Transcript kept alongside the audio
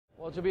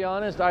Well, to be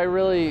honest, I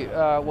really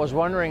was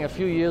wondering a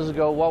few years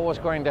ago what was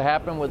going to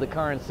happen with a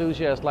car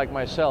enthusiast like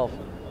myself.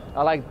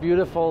 I like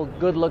beautiful,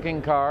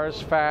 good-looking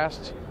cars,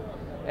 fast,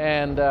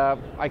 and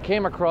I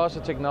came across a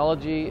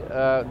technology,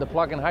 the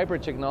plug-in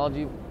hybrid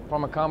technology,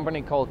 from a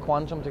company called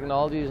Quantum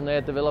Technologies, and they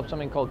had developed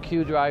something called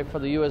Q-Drive for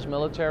the US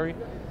military.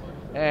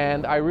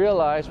 And I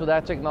realized with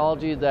that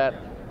technology that,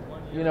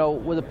 you know,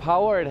 with the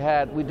power it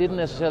had, we didn't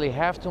necessarily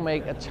have to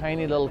make a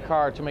tiny little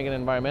car to make an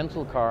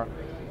environmental car.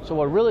 So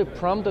what really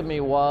prompted me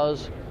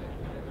was,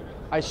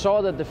 I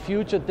saw that the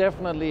future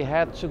definitely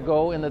had to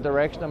go in the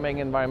direction of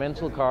making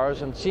environmental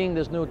cars, and seeing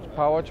this new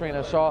powertrain,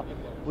 I saw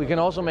we can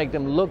also make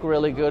them look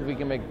really good. We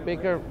can make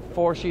bigger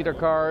four-seater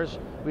cars,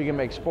 we can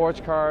make sports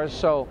cars,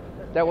 so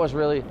that was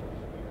really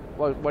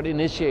what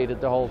initiated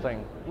the whole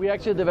thing. We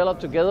actually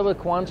developed together with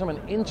Quantum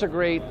and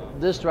integrate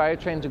this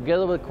drivetrain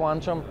together with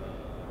Quantum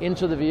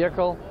into the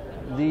vehicle.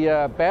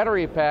 The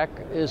battery pack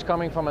is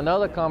coming from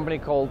another company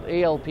called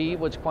ALP,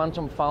 which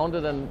Quantum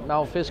founded, and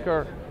now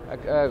Fisker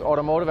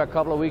Automotive a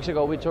couple of weeks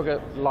ago, we took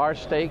a large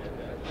stake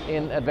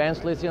in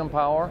advanced lithium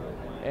power,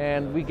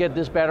 and we get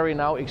this battery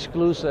now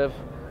exclusive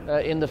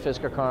in the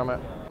Fisker Karma.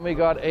 We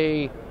got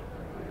a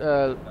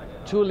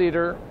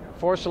 2-liter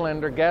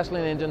 4-cylinder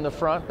gasoline engine in the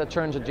front that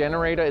turns a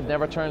generator, it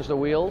never turns the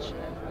wheels.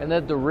 And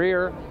at the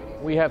rear,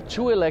 we have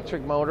 2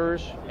 electric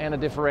motors and a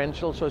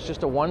differential, so it's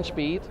just a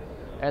 1-speed.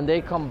 And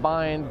they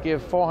combined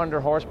give 400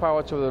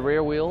 horsepower to the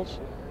rear wheels.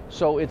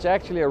 So it's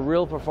actually a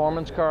real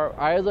performance car,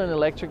 either in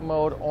electric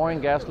mode or in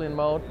gasoline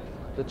mode.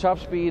 The top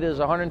speed is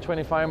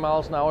 125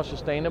 miles an hour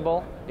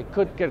sustainable. It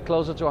could get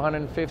closer to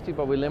 150,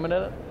 but we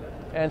limited it.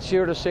 And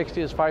 0 to 60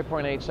 is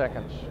 5.8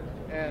 seconds.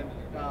 And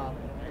are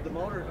the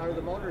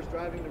motors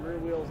driving the rear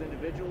wheels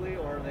individually,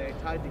 or are they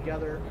tied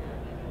together?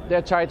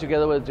 They're tied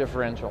together with a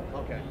differential.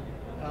 Okay.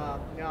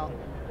 Now,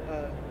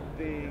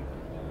 the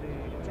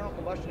internal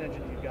combustion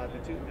engine you've got,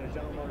 the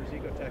General Motors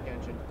Ecotec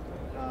engine,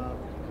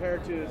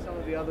 compared to some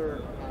of the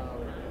other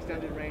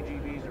extended range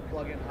EVs or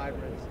plug-in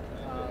hybrids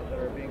that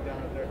are being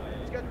done out there,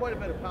 it's got quite a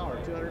bit of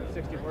power,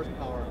 260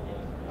 horsepower.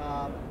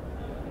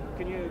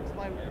 Can you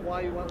explain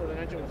why you went with an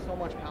engine with so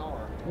much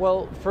power?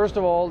 Well, first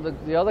of all,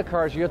 the other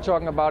cars you're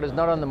talking about is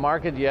not on the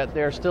market yet.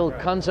 They're still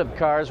concept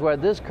cars, where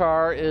this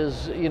car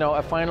is, you know,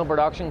 a final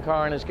production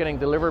car and is getting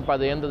delivered by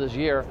the end of this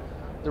year.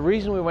 The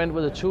reason we went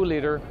with a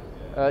 2-liter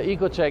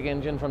Ecotec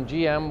engine from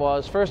GM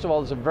was, first of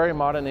all, it's a very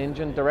modern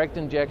engine, direct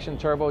injection,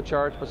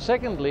 turbocharged, but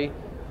secondly,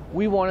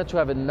 we wanted to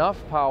have enough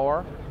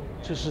power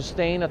to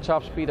sustain a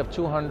top speed of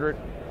 200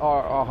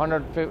 or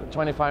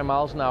 125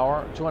 miles an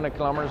hour, 200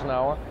 kilometers an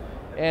hour.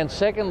 And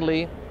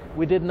secondly,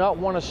 we did not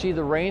want to see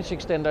the range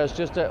extender as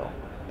just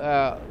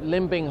a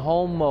limping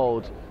home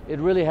mode. It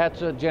really had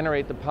to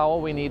generate the power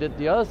we needed.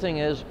 The other thing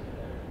is,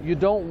 you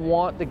don't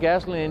want the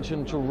gasoline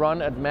engine to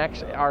run at max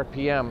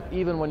RPM,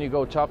 even when you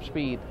go top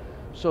speed.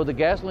 So the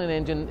gasoline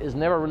engine is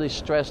never really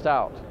stressed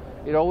out.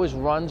 It always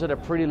runs at a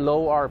pretty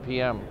low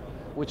RPM,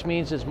 which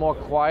means it's more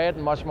quiet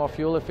and much more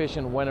fuel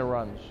efficient when it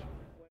runs.